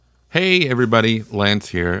Hey everybody, Lance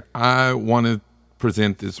here. I want to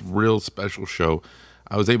present this real special show.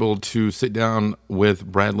 I was able to sit down with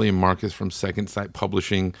Bradley and Marcus from Second Sight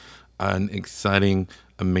Publishing, an exciting,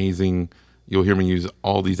 amazing, you'll hear me use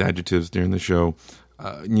all these adjectives during the show,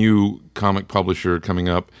 new comic publisher coming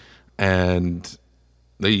up. And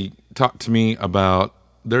they talked to me about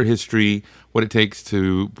their history, what it takes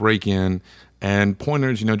to break in, and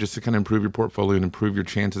pointers, just to kind of improve your portfolio and improve your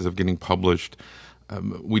chances of getting published.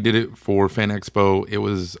 We did it for Fan Expo. It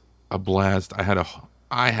was a blast.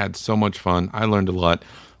 I had so much fun. I learned a lot.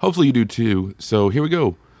 Hopefully you do too. So here we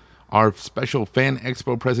go. Our special Fan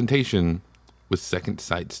Expo presentation with Second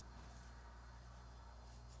Sight.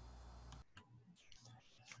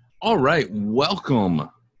 All right, welcome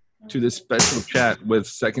to this special chat with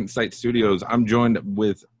Second Sight Studios. I'm joined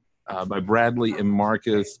with by Bradley and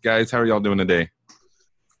Marcus. Guys, how are y'all doing today?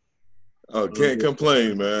 Can't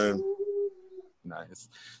complain, man. Nice.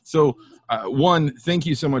 So, one, thank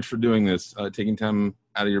you so much for doing this, taking time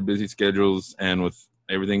out of your busy schedules and with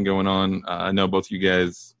everything going on. I know both of you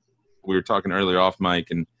guys, we were talking earlier off mic,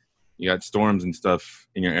 and you got storms and stuff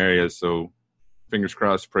in your area, so fingers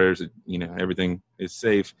crossed, prayers that, everything is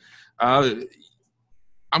safe. I'm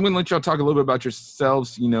going to let y'all talk a little bit about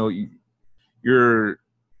yourselves. You're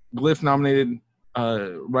Glyph-nominated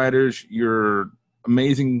writers. You're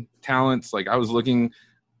amazing talents. Like, I was looking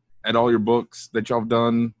at all your books that y'all have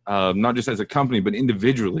done, not just as a company, but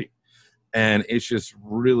individually. And it's just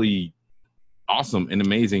really awesome and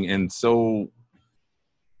amazing. And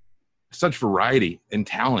such variety and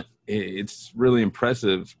talent. It's really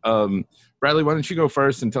impressive. Bradley, why don't you go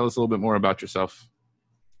first and tell us a little bit more about yourself?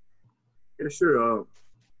 Yeah, sure.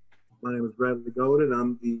 My name is Bradley Golden.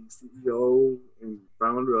 I'm the CEO and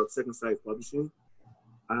founder of Second Sight Publishing.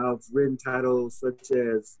 I've written titles such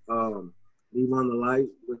as Leave on the Light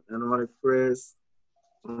with Antarctic Press,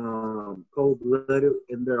 Cold Blooded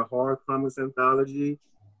in their horror comics anthology.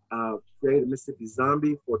 I've created Mississippi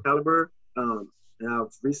Zombie for Caliber, and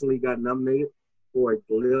I've recently got nominated for a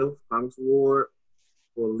Glyph Comics Award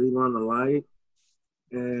for Leave on the Light,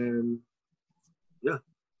 and yeah,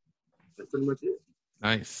 that's pretty much it.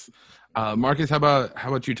 Nice. Marcus, how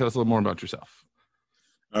about you tell us a little more about yourself?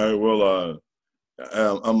 All right, well,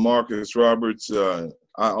 I'm Marcus Roberts.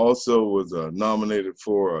 I also was nominated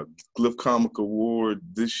for a Glyph Comic Award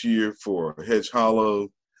this year for Hedge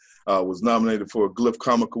Hollow. I was nominated for a Glyph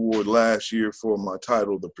Comic Award last year for my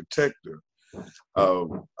title, The Protector.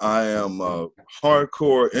 I am a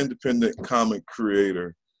hardcore independent comic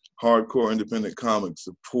creator, hardcore independent comic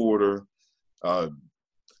supporter. I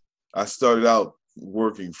started out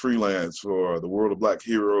working freelance for the World of Black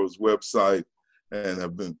Heroes website and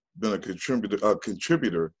have been a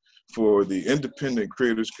contributor for the Independent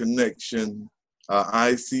Creators Connection,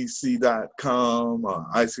 ICC.com,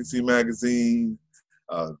 ICC Magazine.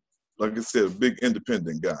 Like I said, a big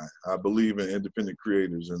independent guy. I believe in independent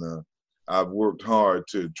creators, and I've worked hard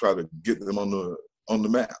to try to get them on the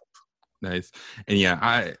map. Nice. And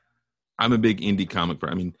yeah, I'm a big indie comic.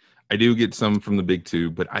 I mean, I do get some from the big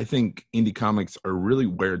two, but I think indie comics are really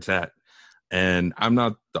where it's at. And I'm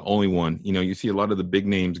not the only one. You see a lot of the big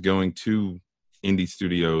names going to indie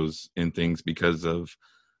studios and things because of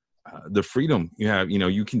the freedom you have.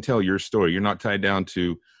 You can tell your story. You're not tied down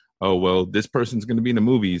to, oh, well, this person's going to be in a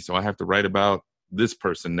movie, so I have to write about this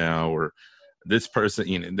person now, or this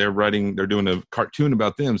person, they're doing a cartoon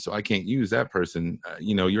about them, so I can't use that person.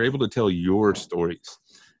 You're able to tell your stories.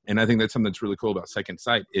 And I think that's something that's really cool about Second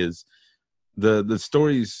Sight is the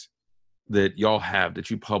stories that y'all have, that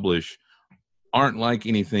you publish, aren't like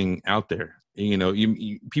anything out there.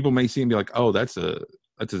 You people may see and be like, oh, that's a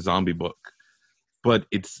zombie book, but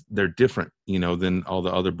they're different, than all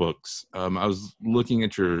the other books. I was looking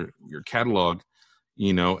at your catalog,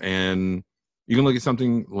 and you can look at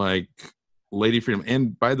something like Lady Freedom.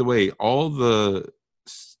 And by the way, all the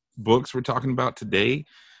books we're talking about today,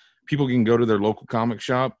 people can go to their local comic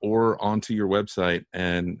shop or onto your website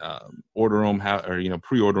and order them,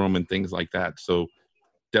 pre-order them and things like that. So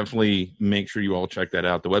definitely make sure you all check that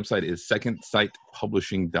out. The website is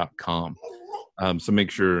secondsightpublishing.com. So make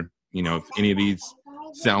sure, if any of these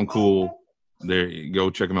sound cool, there you go,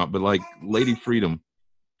 check them out. But like Lady Freedom,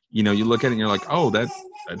 you look at it and you're like, oh, that's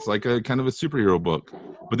like a kind of a superhero book.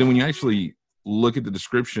 But then when you actually look at the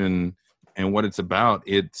description and what it's about,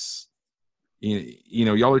 it's,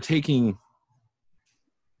 y'all are taking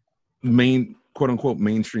quote unquote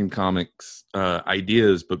mainstream comics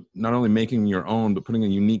ideas, but not only making your own, but putting a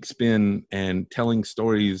unique spin and telling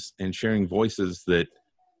stories and sharing voices that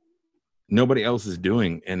nobody else is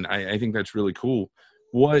doing. And I think that's really cool.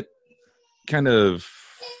 What kind of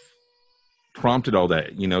prompted all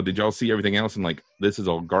that? You know, did y'all see everything else and like, this is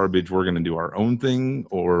all garbage, we're going to do our own thing?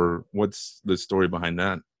 Or what's the story behind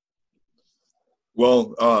that?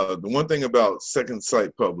 Well, the one thing about Second Sight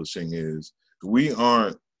Publishing is we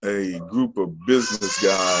aren't a group of business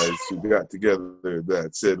guys who got together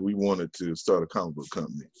that said we wanted to start a comic book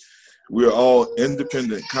company. We're all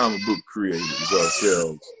independent comic book creators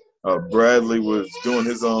ourselves. Bradley was doing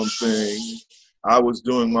his own thing. I was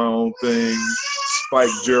doing my own thing. Spike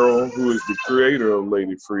Gerald, who is the creator of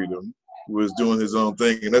Lady Freedom, was doing his own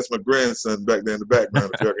thing. And that's my grandson back there in the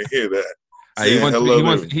background, if y'all can hear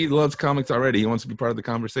that. He loves comics already. He wants to be part of the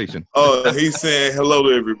conversation. Oh, he's saying hello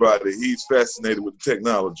to everybody. He's fascinated with the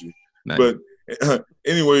technology. Nice. But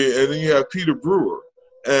anyway, and then you have Peter Brewer.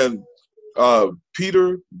 And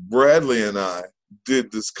Peter, Bradley, and I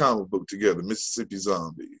did this comic book together, Mississippi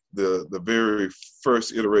Zombie, the very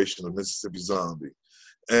first iteration of Mississippi Zombie.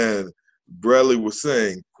 And Bradley was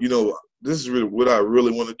saying, you know, this is really what I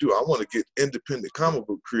really want to do. I want to get independent comic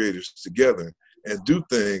book creators together and do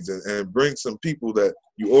things and bring some people that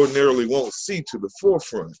you ordinarily won't see to the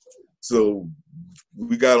forefront. So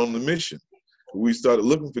we got on the mission. We started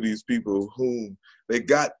looking for these people whom they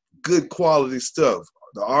got good quality stuff.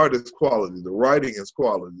 The art is quality, the writing is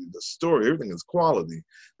quality, the story, everything is quality.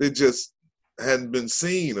 They just hadn't been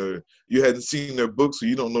seen, or you hadn't seen their books, so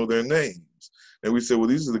you don't know their names. And we said, well,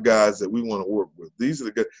 these are the guys that we want to work with. These are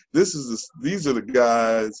the guys. These are the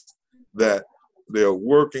guys that they're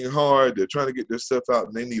working hard. They're trying to get their stuff out,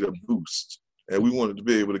 and they need a boost. And we wanted to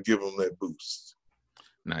be able to give them that boost.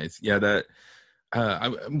 Nice. Yeah, that.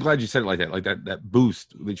 I'm glad you said it like that. Like that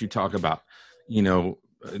boost that you talk about. You know,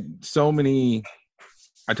 so many.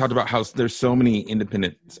 I talked about how there's so many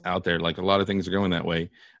independents out there. Like a lot of things are going that way,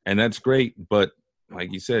 and that's great. But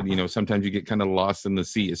like you said, you know, sometimes you get kind of lost in the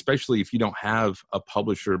sea, especially if you don't have a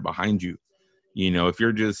publisher behind you. You know, if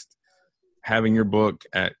you're just having your book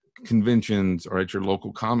at conventions or at your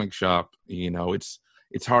local comic shop, you know, it's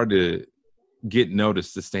hard to get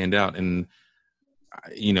noticed, to stand out. And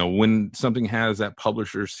you know, when something has that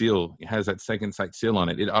publisher seal, it has that Second Sight seal on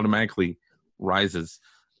it, it automatically rises.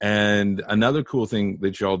 And another cool thing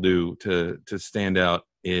that y'all do to stand out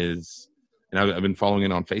is, and I've been following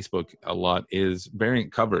it on Facebook a lot, is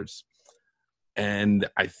variant covers. And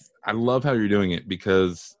I love how you're doing it,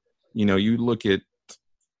 because, you know, you look at,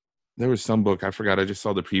 there was some book, I forgot, I just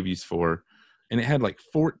saw the previews for, and it had like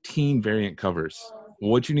 14 variant covers.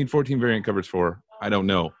 What you need 14 variant covers for, I don't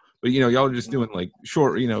know. But, you know, y'all are just doing like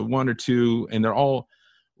short, you know, 1 or 2, and they're all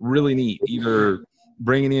really neat. Either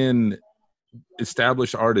bringing in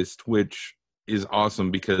established artists, which is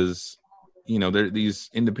awesome, because, you know, they're these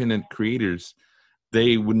independent creators.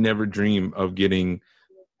 They would never dream of getting,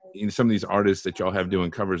 you know, some of these artists that y'all have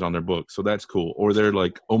doing covers on their books. So that's cool. Or they're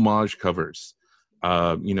like homage covers,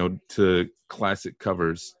 you know, to classic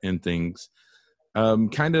covers and things.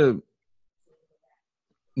 Kind of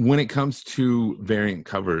when it comes to variant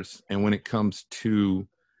covers and when it comes to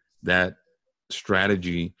that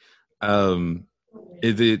strategy,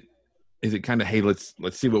 is it kind of, hey, let's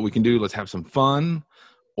see what we can do, let's have some fun?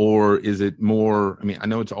 Or is it more, I mean, I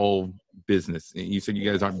know it's all business. You said you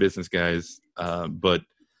guys aren't business guys, but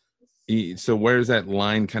so where's that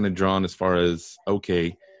line kind of drawn as far as,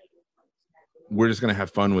 okay, we're just going to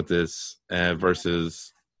have fun with this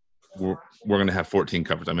versus we're going to have 14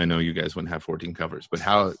 covers? I mean, I know you guys wouldn't have 14 covers, but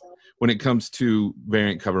how, when it comes to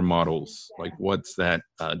variant cover models, like what's that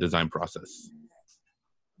design process?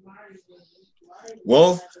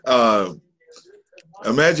 Well,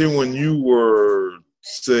 imagine when you were,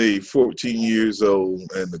 say, 14 years old,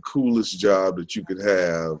 and the coolest job that you could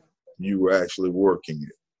have, you were actually working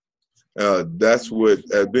it. That's what,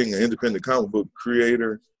 as being an independent comic book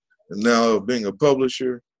creator, and now being a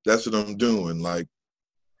publisher, that's what I'm doing. Like,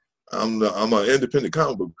 I'm an independent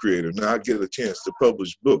comic book creator. Now I get a chance to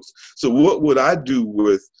publish books. So what would I do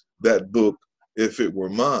with that book if it were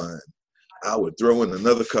mine? I would throw in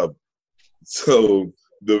another cover. So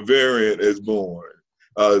the variant is born.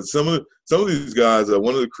 Some of these guys,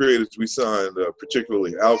 one of the creators we signed,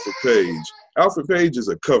 particularly Alfred Page. Alfred Page is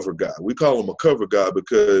a cover guy. We call him a cover guy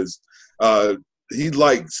because he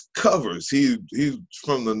likes covers. He's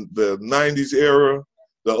from the 90s era,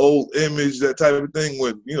 the old Image, that type of thing,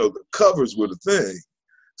 when, you know, the covers were the thing.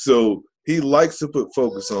 So he likes to put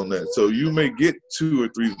focus on that. So you may get 2 or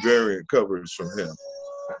 3 variant covers from him.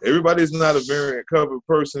 Everybody's not a variant cover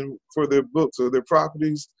person for their books or their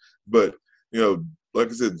properties, but, you know, like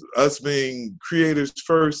I said, us being creators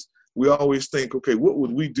first, we always think, okay, what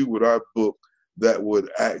would we do with our book that would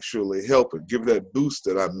actually help it, give that boost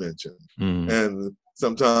that I mentioned? And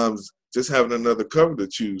sometimes just having another cover to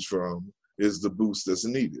choose from is the boost that's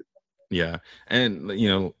needed. Yeah. And,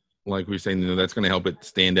 like we were saying, that's going to help it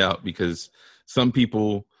stand out because some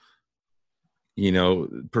people,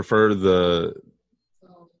 prefer the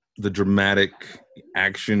dramatic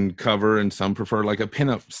action cover and some prefer like a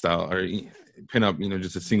pinup style or pinup,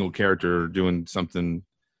 just a single character doing something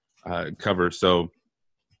cover. So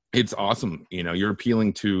it's awesome. You're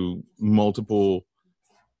appealing to multiple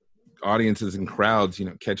audiences and crowds,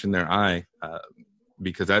 catching their eye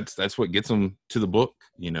because that's what gets them to the book.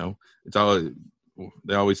 It's all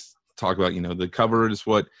they always talk about. The cover is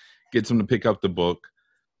what gets them to pick up the book.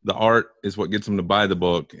 The art is what gets them to buy the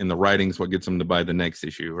book, and the writing is what gets them to buy the next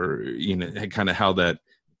issue, or kind of how that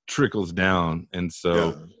trickles down. And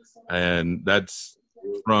so, and that's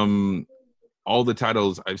from all the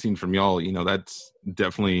titles I've seen from y'all. That's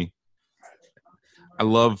definitely. I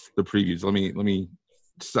love the previews. Let me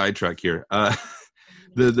sidetrack here.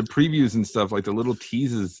 The previews and stuff, like the little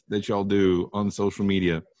teases that y'all do on social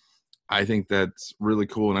media, I think that's really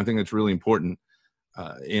cool, and I think that's really important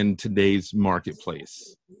in today's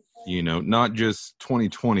marketplace. Not just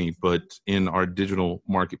 2020, but in our digital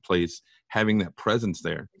marketplace, having that presence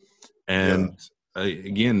there, and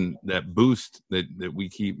again, that boost that we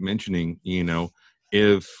keep mentioning.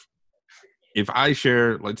 If I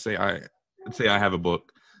share, let's say I have a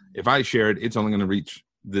book. If I share it, it's only going to reach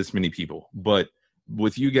this many people. But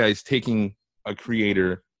with you guys taking a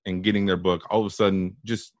creator and getting their book, all of a sudden,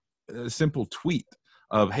 just a simple tweet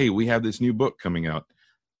of, "Hey, we have this new book coming out,"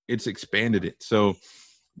 it's expanded it. So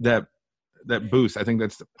that boost, I think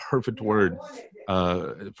that's the perfect word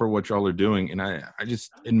for what y'all are doing, and I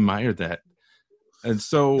just admire that. And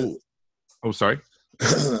so, oh, sorry.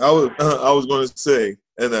 I was going to say,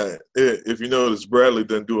 and if you notice, Bradley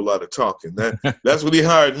doesn't do a lot of talking. That's what he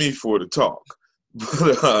hired me for, to talk.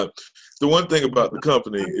 But the one thing about the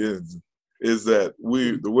company is that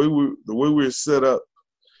the way we're set up,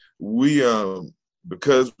 we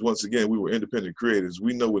because once again we were independent creators,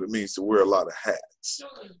 we know what it means to wear a lot of hats,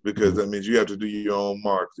 because that means you have to do your own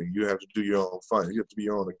marketing, you have to do your own finance, you have to be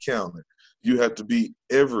your own accountant, you have to be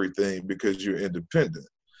everything because you're independent.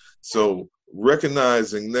 So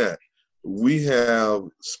recognizing that, we have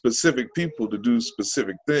specific people to do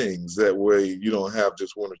specific things. That way you don't have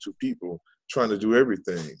just one or two people trying to do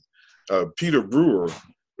everything. Peter Brewer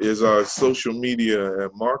is our social media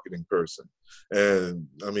and marketing person. And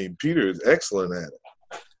I mean, Peter is excellent at it.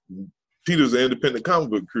 Peter's an independent comic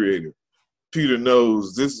book creator. Peter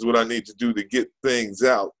knows this is what I need to do to get things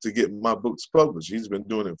out, to get my books published. He's been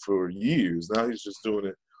doing it for years. Now he's just doing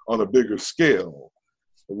it on a bigger scale,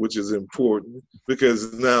 which is important,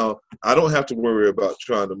 because now I don't have to worry about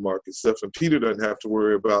trying to market stuff, and Peter doesn't have to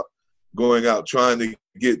worry about going out trying to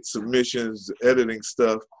get submissions, editing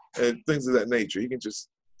stuff, and things of that nature. He can just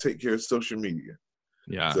take care of social media.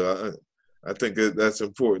 Yeah. So I think that's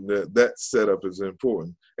important. That setup is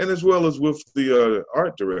important, and as well as with the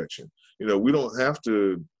art direction. We don't have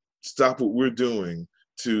to stop what we're doing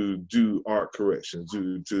to do art corrections,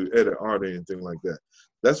 to edit art or anything like that.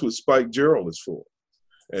 That's what Spike Gerald is for.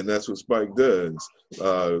 And that's what Spike does,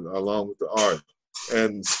 along with the art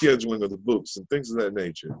and scheduling of the books and things of that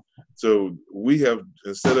nature. So we have,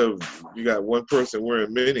 instead of you got one person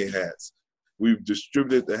wearing many hats, we've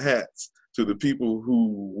distributed the hats to the people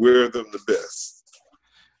who wear them the best.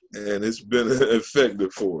 And it's been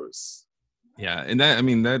effective for us. Yeah. And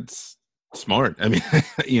that's smart. Because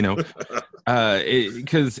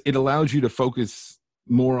it allows you to focus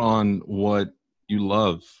more on what you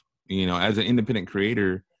love. As an independent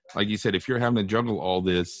creator, like you said, if you're having to juggle all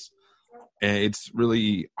this, it's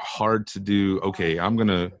really hard to do. Okay, I'm going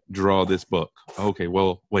to draw this book. Okay,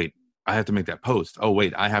 well, wait, I have to make that post. Oh,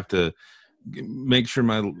 wait, I have to make sure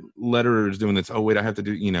my letterer is doing this. Oh, wait, I have to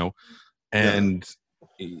do, and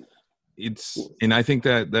and I think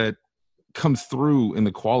that comes through in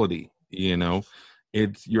the quality,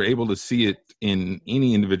 you're able to see it in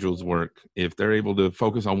any individual's work if they're able to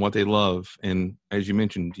focus on what they love. And as you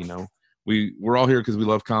mentioned, we're all here because we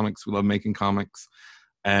love comics. We love making comics.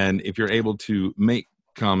 And if you're able to make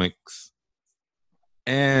comics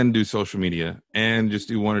and do social media and just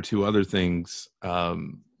do one or two other things,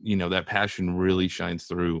 that passion really shines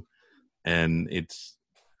through, and it's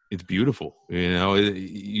beautiful.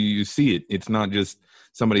 You see it. It's not just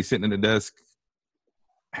somebody sitting at a desk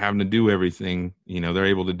having to do everything. They're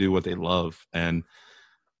able to do what they love, and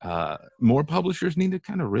more publishers need to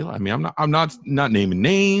kind of realize. I'm not naming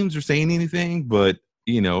names or saying anything, but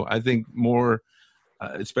I think more,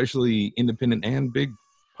 especially independent and big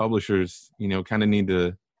publishers, kind of need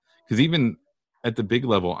to, because even at the big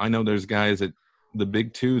level, I know there's guys at the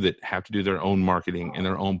big two that have to do their own marketing and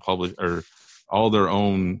their own publish or all their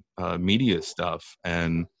own media stuff,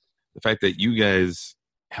 and the fact that you guys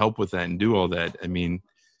help with that and do all that, I mean,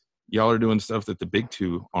 y'all are doing stuff that the big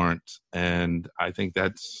two aren't. And I think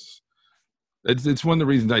it's one of the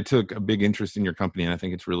reasons I took a big interest in your company. And I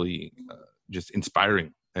think it's really just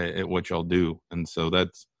inspiring at what y'all do. And so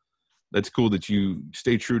that's cool that you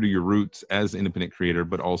stay true to your roots as an independent creator,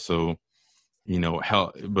 but also, you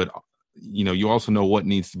also know what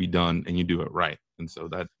needs to be done and you do it right. And so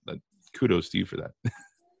that kudos to you for that.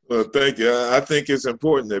 Well, thank you. I think it's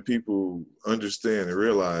important that people understand and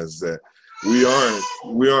realize that we aren't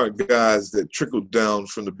guys that trickled down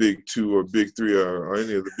from the big two or big three or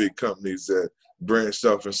any of the big companies that branched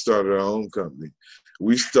off and started our own company.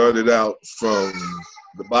 We started out from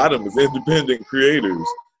the bottom as independent creators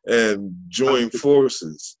and joined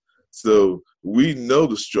forces. So we know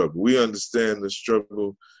the struggle. We understand the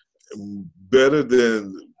struggle better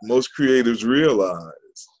than most creators realize.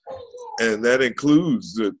 And that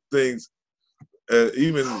includes the things,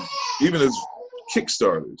 even as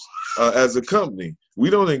Kickstarters. As a company, we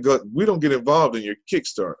don't get involved in your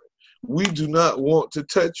Kickstarter. We do not want to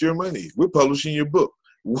touch your money. We're publishing your book.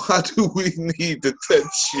 Why do we need to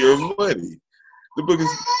touch your money? The book is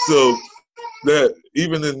so that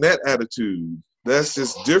even in that attitude, that's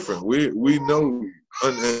just different. We know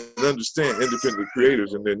and understand independent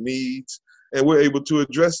creators and their needs, and we're able to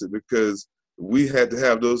address it because we had to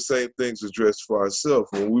have those same things addressed for ourselves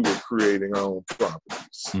when we were creating our own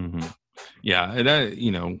properties. Mm-hmm. Yeah, and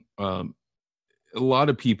a lot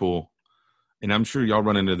of people, and I'm sure y'all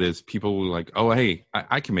run into this, people were like, oh, hey,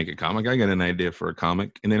 I can make a comic. I got an idea for a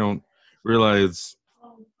comic. And they don't realize,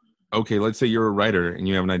 okay, let's say you're a writer and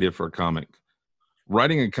you have an idea for a comic.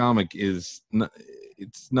 Writing a comic it's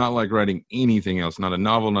not like writing anything else, not a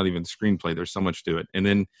novel, not even screenplay. There's so much to it. And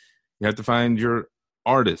then you have to find your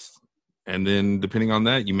artist. And then depending on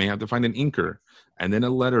that, you may have to find an inker, and then a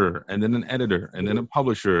letterer, and then an editor, and then a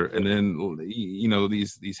publisher, and then,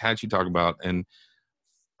 these hats you talk about. And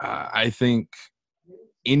I think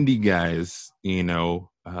indie guys,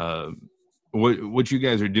 what you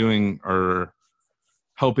guys are doing are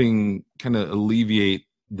helping kind of alleviate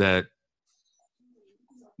that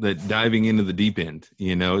diving into the deep end.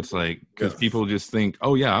 It's like, because people just think,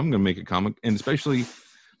 oh yeah, I'm gonna make a comic. And especially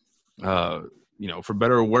for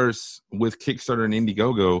better or worse, with Kickstarter and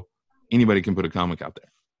Indiegogo, anybody can put a comic out there.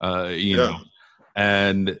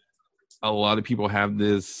 And a lot of people have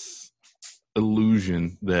this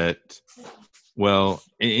illusion that, well,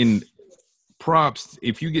 in props,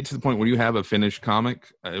 if you get to the point where you have a finished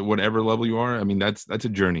comic, whatever level you are, I mean, that's a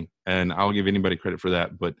journey, and I'll give anybody credit for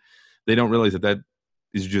that, but they don't realize that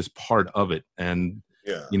is just part of it. And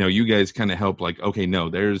you guys kind of help, like, okay, no,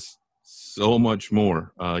 there's so much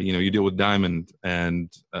more. You deal with Diamond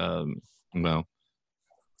and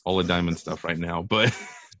all the Diamond stuff right now, but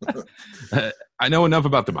I know enough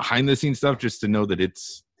about the behind the scenes stuff just to know that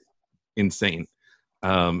it's insane.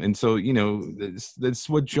 And so, that's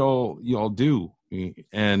what y'all do.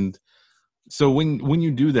 And so when you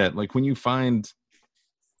do that, like when you find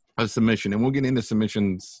a submission, and we'll get into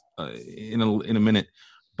submissions in a minute,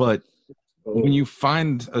 but when you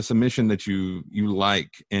find a submission that you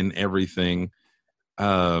like and everything,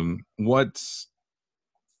 what's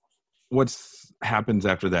happens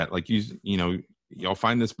after that? Like y'all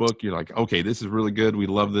find this book, you're like, okay, this is really good, we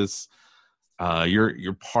love this,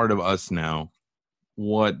 you're part of us now.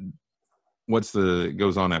 What's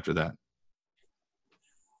goes on after that?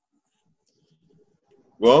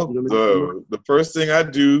 Well, the first thing I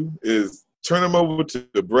do is turn them over to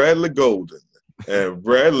Bradley Golden, and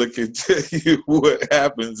Bradley can tell you what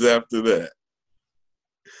happens after that.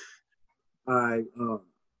 All right.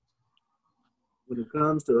 When it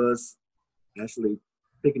comes to us actually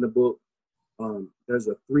picking a book, there's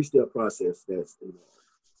a 3-step process that's involved.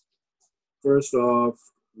 First off,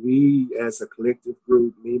 we as a collective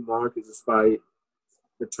group, me, Marcus, and Spite,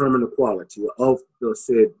 determine the quality of the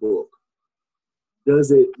said book.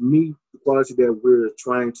 Does it meet the quality that we're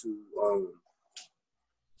trying to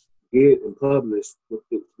get and publish with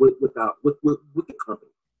the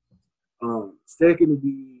company? Second,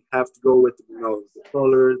 we have to go with the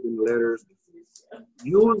colors and the letters.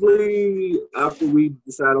 Usually, after we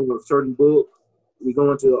decide on a certain book, we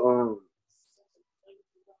go into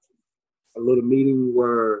a little meeting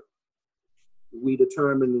where we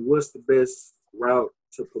determine what's the best route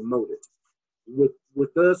to promote it.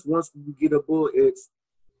 With us, once we get a book, it's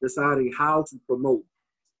deciding how to promote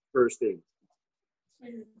first thing.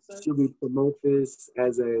 Should we promote this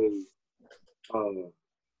as a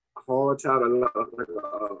hard title,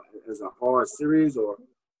 as a hard series, or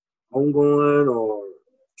ongoing, or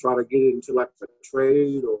try to get it into like a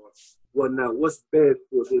trade or whatnot? What's best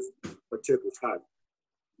for this particular title?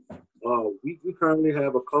 We currently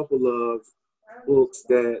have a couple of books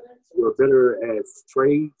that were better as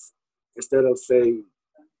trades instead of say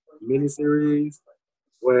miniseries.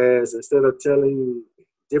 Whereas instead of telling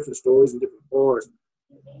different stories in different parts,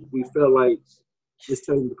 we felt like just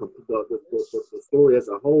telling the story as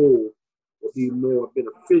a whole would be more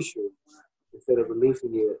beneficial instead of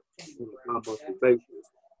releasing it on a monthly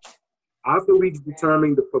basis. After we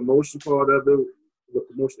determine the promotion part of it, the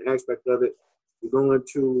promotion aspect of it, we go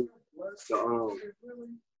into the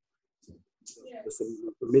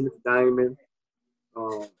the minute diamond,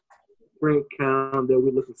 um, print count that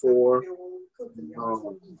we're looking for.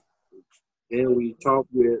 Um, and we talk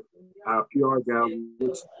with our PR guy,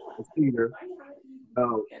 which is Peter,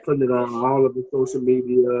 about putting it on all of the social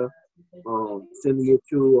media, sending it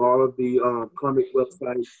to all of the comic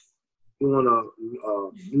websites, doing a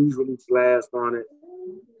news release blast on it,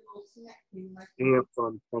 and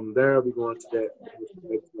from there we go into that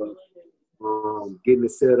next stuff, getting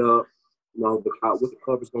it set up, what the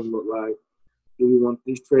cover's gonna look like. Do we want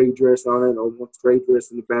this trade dress on it, or want trade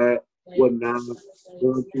dress in the back? What now?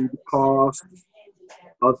 Going through the cost.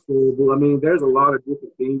 I mean, there's a lot of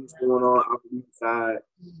different things going on after we decide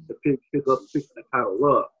to pick the title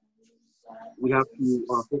up. We have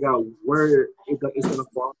to figure out where it's going to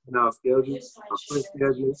fall in our schedule, our print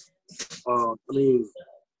schedule. I mean,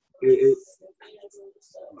 it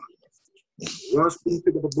once we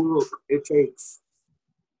pick up a book, it takes,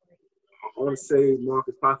 I want to say,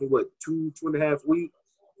 Marcus, probably what, 2.5 weeks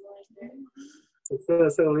to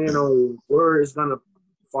settle in on where it's going to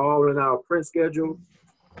fall in our print schedule,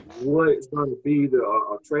 what is going to be the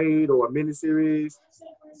trade or a miniseries,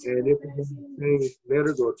 and if we're going to change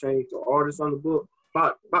letters or change the artist on the book,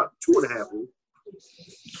 about 2.5 weeks.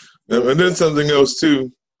 And then something else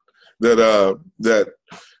too that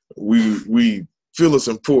we feel it's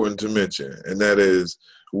important to mention, and that is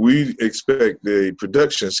we expect a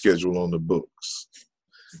production schedule on the books,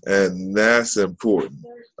 and that's important.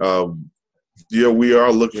 Yeah, we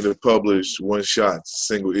are looking to publish one-shots,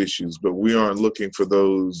 single issues, but we aren't looking for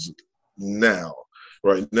those now.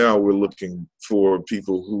 Right now, we're looking for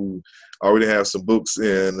people who already have some books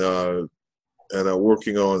in and are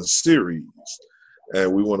working on series,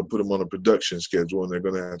 and we want to put them on a production schedule, and they're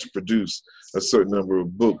going to have to produce a certain number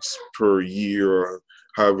of books per year or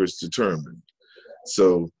however it's determined.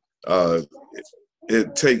 So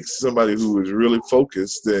it takes somebody who is really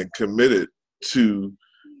focused and committed to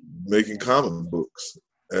making comic books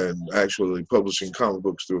and actually publishing comic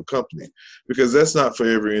books through a company, because that's not for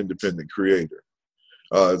every independent creator.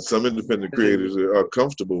 Some independent creators are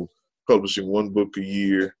comfortable publishing one book a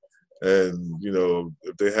year, and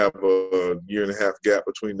if they have a 1.5-year gap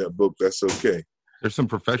between that book, that's okay. There's some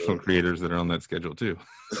professional creators that are on that schedule too.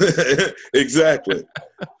 Exactly.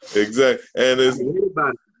 And it's everybody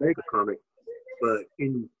can make a comic, but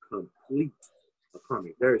can you complete a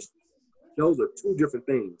comic? Those are two different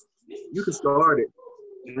things. You can start it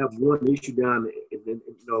and have one issue down, and then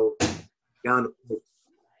down the.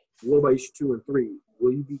 What about issue 2 and 3?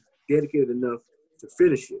 Will you be dedicated enough to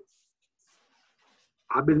finish it?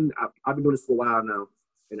 I've been doing this for a while now,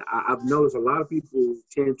 and I've noticed a lot of people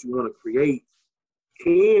tend to want to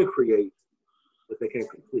can create, but they can't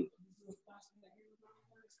complete.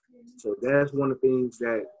 So that's one of the things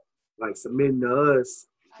that, like, submitting to us,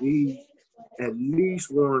 we at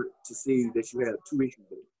least want to see that you have 2 issues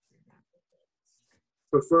in it.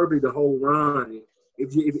 Preferably the whole run.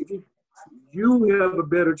 If you have a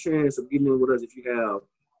better chance of getting in with us if you have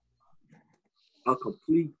a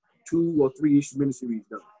complete 2 or 3 issue miniseries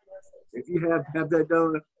done. If you have that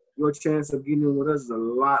done, your chance of getting in with us is a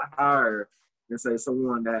lot higher than say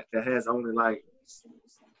someone that has only like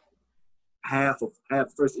half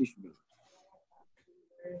first issue done.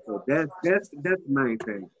 So that's the main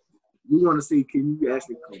thing. We want to see, can you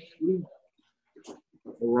actually complete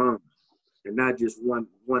a run and not just one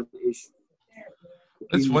issue.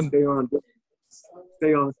 That's one. Stay on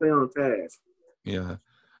task. Yeah,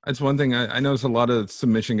 that's one thing. I notice a lot of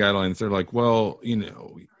submission guidelines. They're like, well,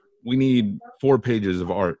 we need 4 pages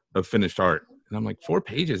of finished art, and I'm like, 4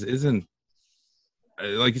 pages isn't,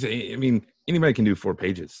 like you say. I mean, anybody can do 4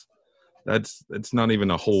 pages. That's not even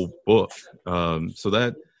a whole book. So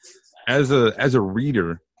that as a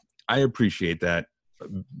reader, I appreciate that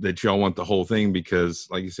y'all want the whole thing, because,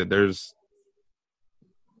 like you said, there's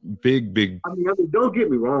big. I mean, don't get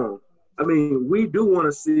me wrong. I mean, we do want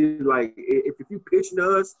to see, like, if you pitch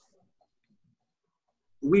to us,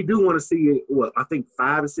 we do want to see, I think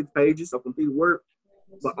 5 to 6 pages of complete work,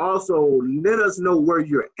 but also let us know where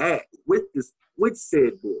you're at with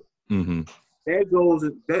said book. Mm-hmm.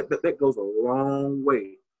 That goes a long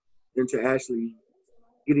way into actually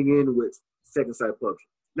getting in with second sight publishing.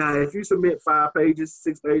 Now, if you submit 5 pages,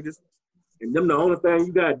 6 pages, and them the only thing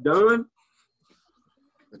you got done,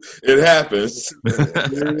 it happens.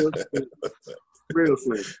 Real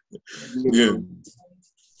slim. Yeah.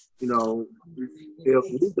 You know, if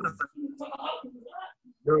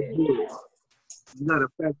they're good, you gotta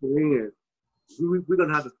factor in. We're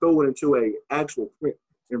gonna have to throw it into a actual print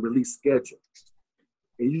and release schedule,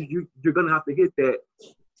 and you're gonna have to hit that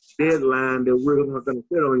deadline that we're gonna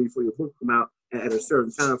set on you for your book to come out at a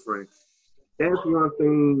certain time frame. That's one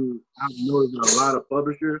thing I've noticed in a lot of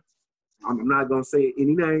publishers. I'm not gonna say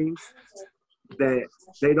any names, that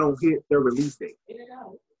they don't hit their release date.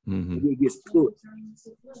 Mm-hmm. It gets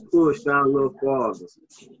pushed out a little farther,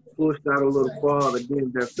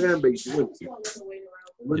 then their fan base wins.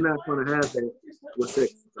 We're not going to have that with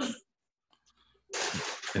second.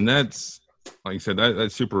 And that's, like you said,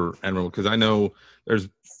 that's super admirable, because I know there's,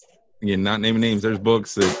 again, not naming names, there's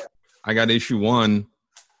books that I got issue 1,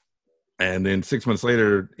 and then 6 months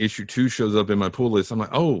later, issue 2 shows up in my pull list. I'm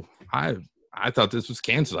like, oh, I thought this was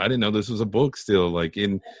canceled. I didn't know this was a book still. Like,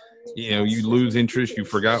 you lose interest. You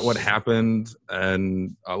forgot what happened.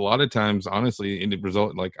 And a lot of times, honestly, in the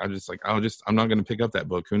result, like, I'm not going to pick up that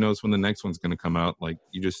book. Who knows when the next one's going to come out? Like,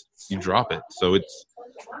 you drop it. So it's,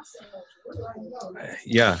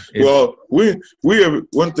 yeah. Well, we are,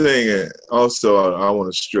 one thing also I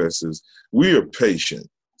want to stress is we are patient.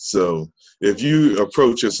 So if you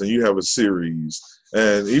approach us and you have a series,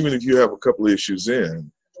 and even if you have a couple of issues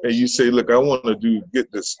in, and you say, look, I want to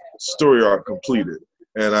get this story arc completed,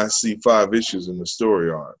 and I see 5 issues in the story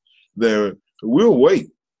arc, then we'll wait.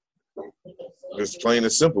 It's plain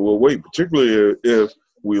and simple. We'll wait, particularly if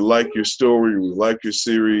we like your story, we like your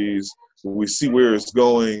series, we see where it's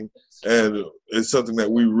going, and it's something that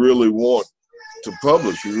we really want to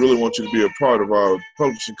publish. We really want you to be a part of our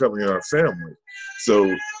publishing company and our family.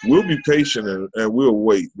 So we'll be patient and we'll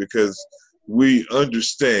wait, because we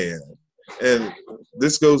understand. And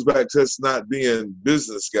this goes back to us not being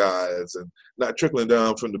business guys and not trickling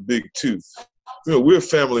down from the big 2. We're a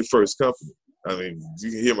family first company. I mean,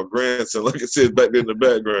 you can hear my grandson, like I said, back there in the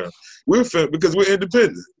background. Because we're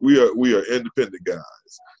independent. We are independent guys.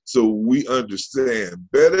 So we understand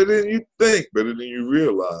better than you think, better than you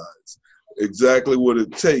realize, exactly what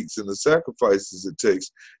it takes and the sacrifices it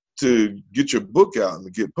takes to get your book out and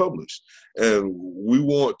to get published. And we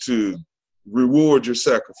want to reward your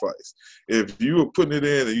sacrifice. If you are putting it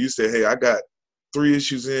in and you say, hey, I got 3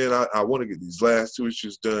 issues in, I want to get these last 2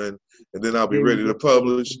 issues done, and then I'll be ready to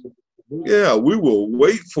publish. Yeah, we will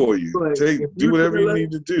wait for you. Do whatever you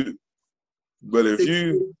need to do. But if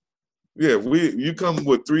you come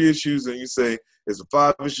with 3 issues and you say it's a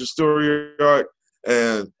 5-issue story arc,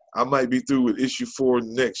 and I might be through with issue 4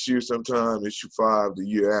 next year sometime, issue 5 the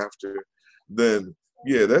year after, then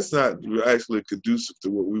yeah, that's not actually conducive to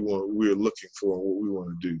what we're looking for and what we want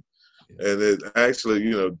to do. And it actually,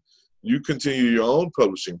 you continue your own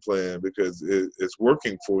publishing plan because it's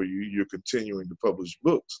working for you. You're continuing to publish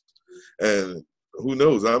books. And who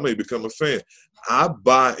knows, I may become a fan. I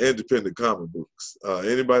buy independent comic books.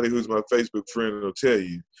 Anybody who's my Facebook friend will tell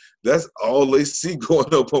you that's all they see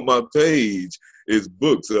going up on my page is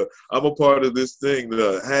books. I'm a part of this thing,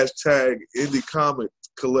 the hashtag Indie Comic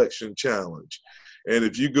Collection Challenge. And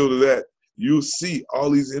if you go to that, you'll see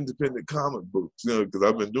all these independent comic books, because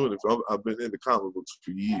I've been doing it. I've been into comic books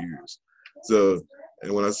for years. So,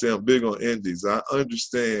 and when I say I'm big on indies, I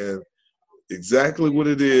understand exactly what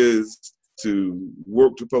it is to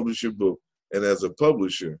work to publish your book. And as a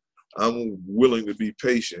publisher, I'm willing to be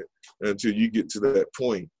patient until you get to that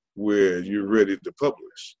point where you're ready to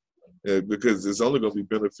publish, because it's only going to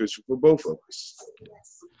be beneficial for both of us.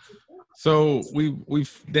 So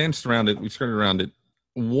we've danced around it. We've skirted around it.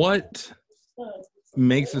 What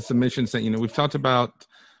makes the submissions that, we've talked about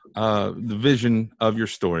the vision of your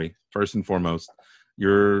story, first and foremost,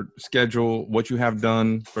 your schedule, what you have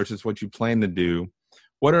done versus what you plan to do.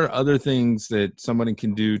 What are other things that somebody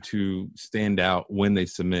can do to stand out when they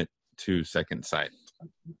submit to Second Sight?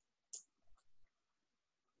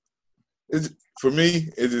 For me,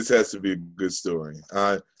 it just has to be a good story.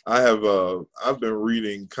 I've been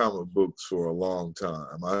reading comic books for a long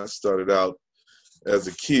time. I started out as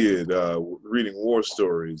a kid reading war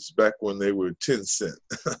stories back when they were 10 cents.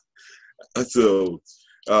 So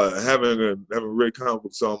having read comic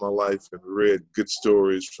books all my life and read good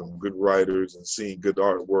stories from good writers and seeing good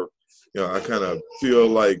artwork, I kind of feel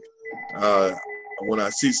like when I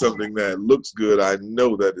see something that looks good, I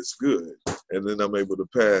know that it's good. And then I'm able to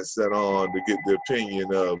pass that on to get the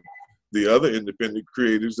opinion of the other independent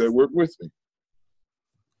creators that work with me.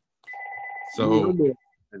 So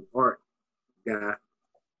an art guy.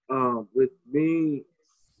 With me,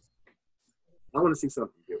 I want to see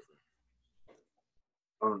something different.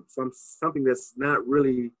 Something that's not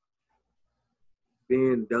really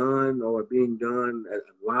being done or being done a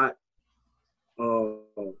lot. Uh,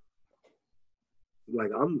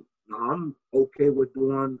 like I'm okay with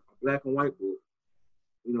doing a black and white book.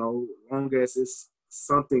 You know, as long as it's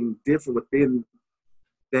something different within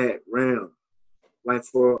that realm. Like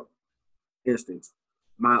for instance,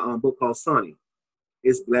 my book called Sunny.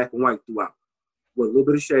 It's black and white throughout, with a little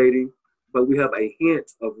bit of shading, but we have a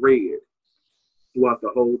hint of red throughout the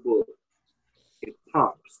whole book. It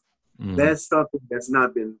pops. Mm. That's something that's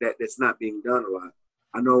not being done a lot.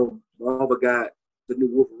 I know Marvel got the new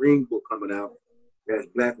Wolverine book coming out. That's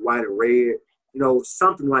black, white, and red. You know,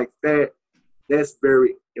 something like that. That's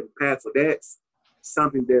very impactful. That's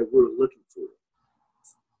something that we're looking for.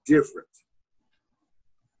 Different.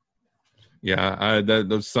 Yeah,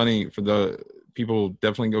 those Sunny, for the people,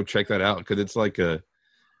 definitely go check that out, because it's like the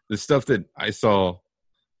stuff that I saw.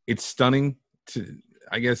 It's stunning to,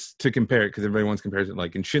 I guess, to compare it, because everybody wants to compare it.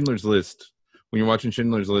 Like in Schindler's List, when you're watching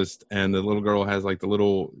Schindler's List and the little girl has like the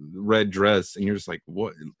little red dress, and you're just like,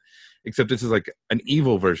 what? Except this is like an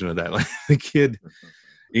evil version of that. Like the kid,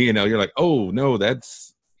 you know, you're like, oh no,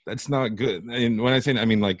 that's not good. And when I say, I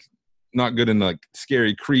mean like not good in like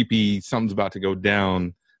scary, creepy, something's about to go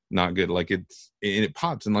down, not good. Like it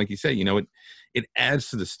pops, and like you say, you know, it adds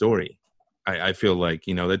to the story. I feel like,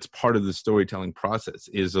 you know, that's part of the storytelling process,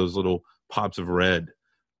 is those little pops of red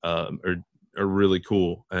are really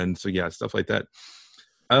cool. And so yeah, stuff like that.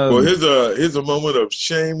 Well, here's a moment of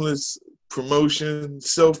shameless promotion,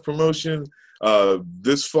 self promotion.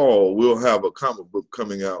 This fall, we'll have a comic book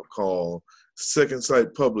coming out called Second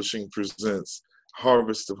Sight Publishing Presents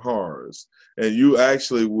Harvest of Horrors, and you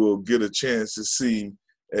actually will get a chance to see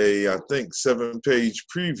I think 7-page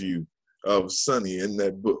preview of Sunny in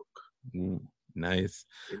that book. Nice.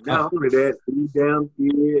 And not only that, we down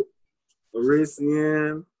kid,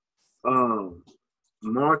 Parisian,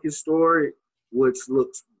 Market Story, which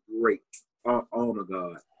looks great. Oh my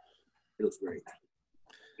God, it looks great.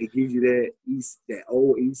 It gives you that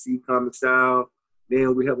old EC comic style.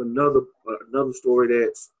 Then we have another story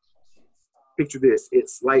that's, picture this.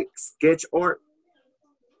 It's like sketch art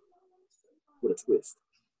with a twist.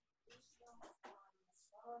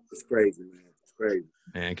 It's crazy, man. It's crazy.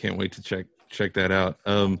 Man, I can't wait to check that out.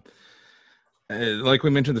 Like we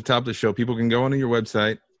mentioned at the top of the show, people can go onto your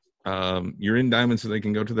website. You're in Diamond, so they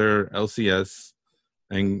can go to their LCS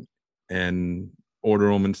and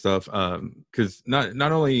order them and stuff. Because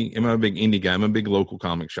not only am I a big indie guy, I'm a big local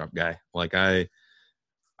comic shop guy. Like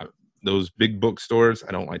those big bookstores,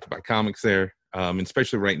 I don't like to buy comics there.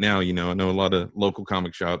 Especially right now, you know, I know a lot of local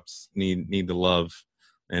comic shops need the love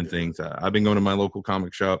and things. I've been going to my local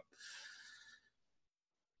comic shop.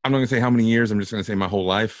 I'm not gonna say how many years. I'm just gonna say my whole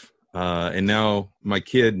life. And now my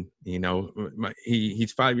kid, you know,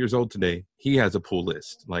 he's 5 years old today. He has a pull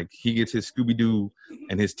list. Like he gets his Scooby Doo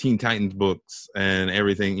and his Teen Titans books and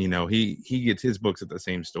everything. You know, he gets his books at the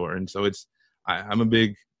same store. And so I'm a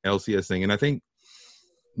big LCS thing, and I think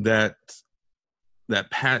that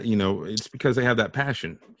you know, it's because they have that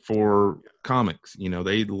passion for comics. You know,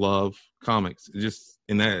 they love comics. Just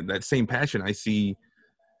in that same passion, I see.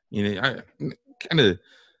 You know, I kind of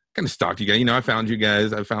stalked you guys. You know, I found you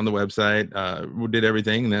guys. I found the website. Did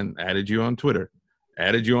everything, and then added you on Twitter,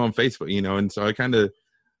 added you on Facebook. You know, and so I kind of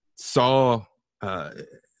saw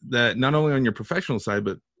that not only on your professional side,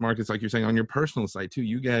 but Marcus, like you're saying, on your personal side too.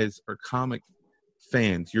 You guys are comic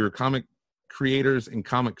fans. You're comic creators and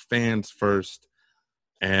comic fans first,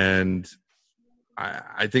 and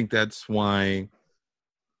I think that's why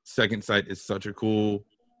Second Sight is such a cool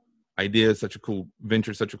idea, such a cool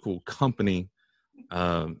venture, such a cool company.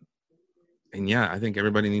 And yeah, I think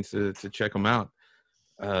everybody needs to check them out.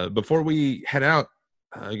 Before we head out,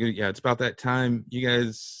 yeah, it's about that time. You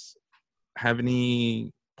guys have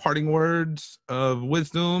any parting words of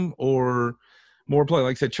wisdom or more play?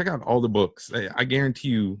 Like I said, check out all the books. I guarantee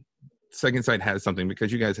you Second Sight has something,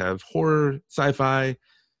 because you guys have horror, sci-fi,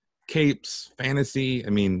 capes, fantasy. I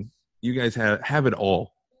mean, you guys have it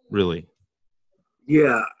all, really.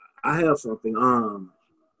 Yeah, I have something.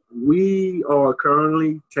 We are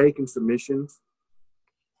currently taking submissions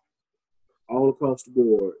all across the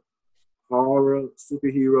board: horror,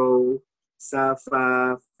 superhero,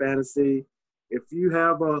 sci-fi, fantasy. If you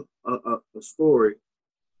have a story,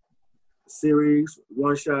 a series,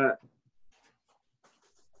 one shot,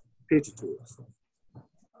 pitch it to us.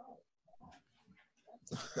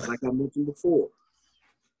 Like I mentioned before,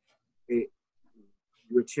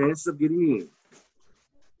 your chances of getting in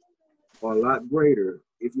are a lot greater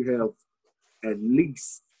if you have at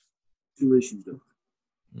least two issues done.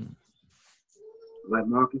 Mm. Like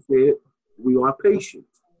Marcus said, we are patient.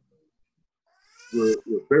 We're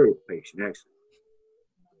very patient, actually.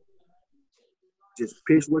 Just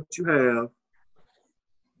pitch what you have,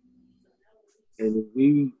 and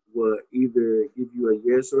we will either give you a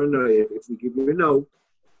yes or a no. If we give you a no,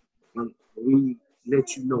 we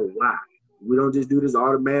let you know why. We don't just do this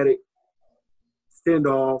automatic send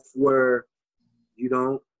off where you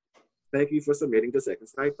don't thank you for submitting to Second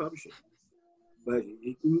Sight Publishing. But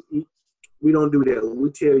we don't do that.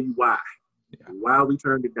 We tell you why we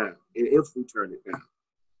turned it down, and if we turned it down.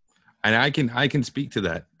 And I can speak to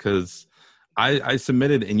that because I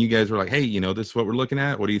submitted and you guys were like, hey, you know, this is what we're looking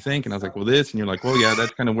at. What do you think? And I was like, well, this. And you're like, well, yeah,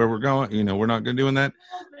 that's kind of where we're going. You know, we're not doing that.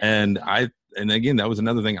 And again, that was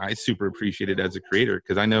another thing I super appreciated as a creator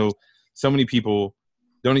because I know so many people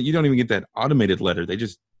you don't even get that automated letter. They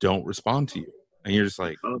just don't respond to you. And you're just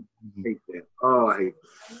like, I hate that. Oh, I hate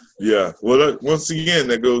that. Yeah. Well, once again,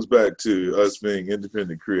 that goes back to us being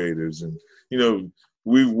independent creators. And, you know,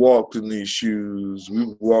 we've walked in these shoes.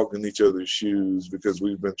 We've walked in each other's shoes because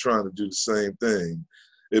we've been trying to do the same thing.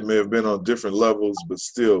 It may have been on different levels, but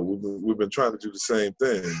still, we've been trying to do the same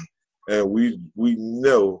thing. And we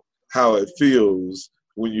know how it feels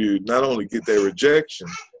when you not only get that rejection,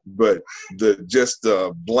 but just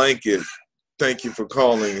the blanket thank you for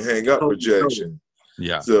calling, hang up rejection.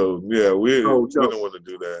 Yeah. So yeah, we don't want to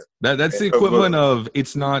do that. That's the equivalent of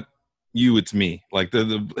it's not you, it's me. Like like,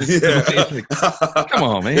 come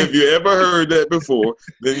on, man. If you ever heard that before,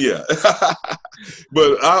 then yeah.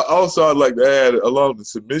 But I'd like to add along the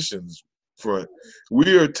submissions front,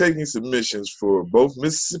 we are taking submissions for both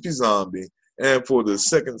Mississippi Zombie and for the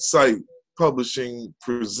Second Sight Publishing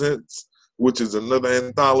Presents, which is another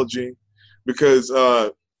anthology, because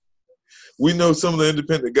we know some of the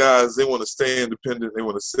independent guys, they want to stay independent. They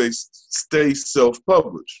want to stay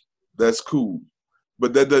self-published. That's cool.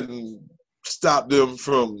 But that doesn't stop them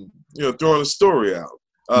from, throwing a story out.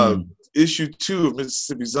 Issue 2 of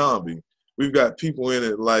Mississippi Zombie, we've got people in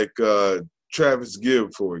it like Travis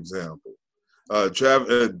Gibb, for example.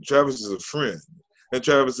 Travis is a friend. And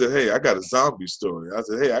Travis said, hey, I got a zombie story. I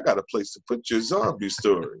said, hey, I got a place to put your zombie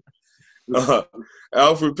story.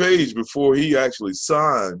 Alfred Page, before he actually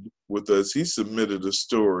signed with us, he submitted a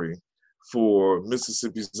story for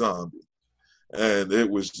Mississippi Zombie. And it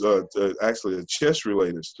was actually a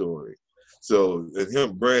chess-related story. So, and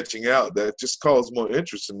him branching out, that just caused more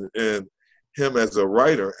interest in him as a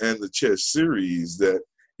writer and the chess series, that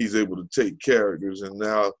he's able to take characters and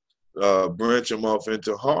now branch them off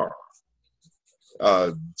into horror.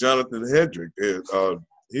 Jonathan Hedrick,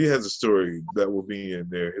 he has a story that will be in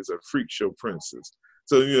there. It's a freak show princess.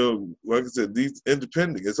 So, like I said, these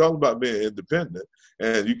independent, it's all about being independent,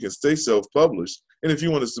 and you can stay self-published. And if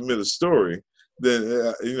you want to submit a story, then,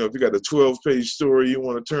 if you got a 12-page story you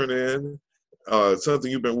want to turn in,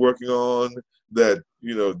 something you've been working on that,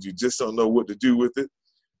 you just don't know what to do with it,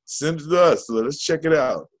 send it to us. Let us check it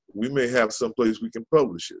out. We may have someplace we can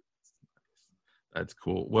publish it. That's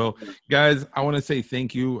cool. Well, guys, I want to say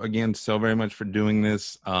thank you again so very much for doing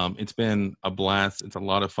this. It's been a blast. It's a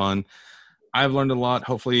lot of fun. I've learned a lot.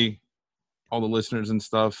 Hopefully all the listeners and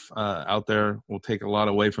stuff out there will take a lot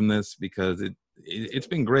away from this, because it's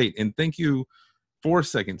been great. And thank you for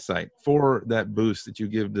Second Sight, for that boost that you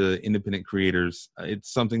give to independent creators.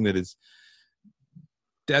 It's something that is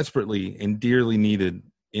desperately and dearly needed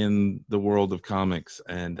in the world of comics.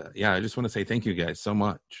 And I just want to say thank you guys so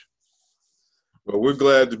much. Well, we're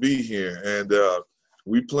glad to be here, and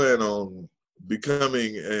we plan on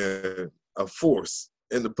becoming a force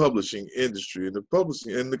in the publishing industry, in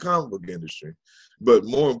the comic book industry. But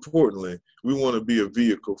more importantly, we want to be a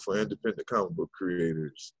vehicle for independent comic book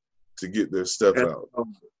creators to get their stuff out.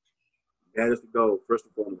 That is the goal, first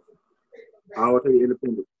and foremost. Power to the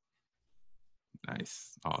independent.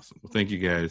 Nice. Awesome. Well, thank you guys.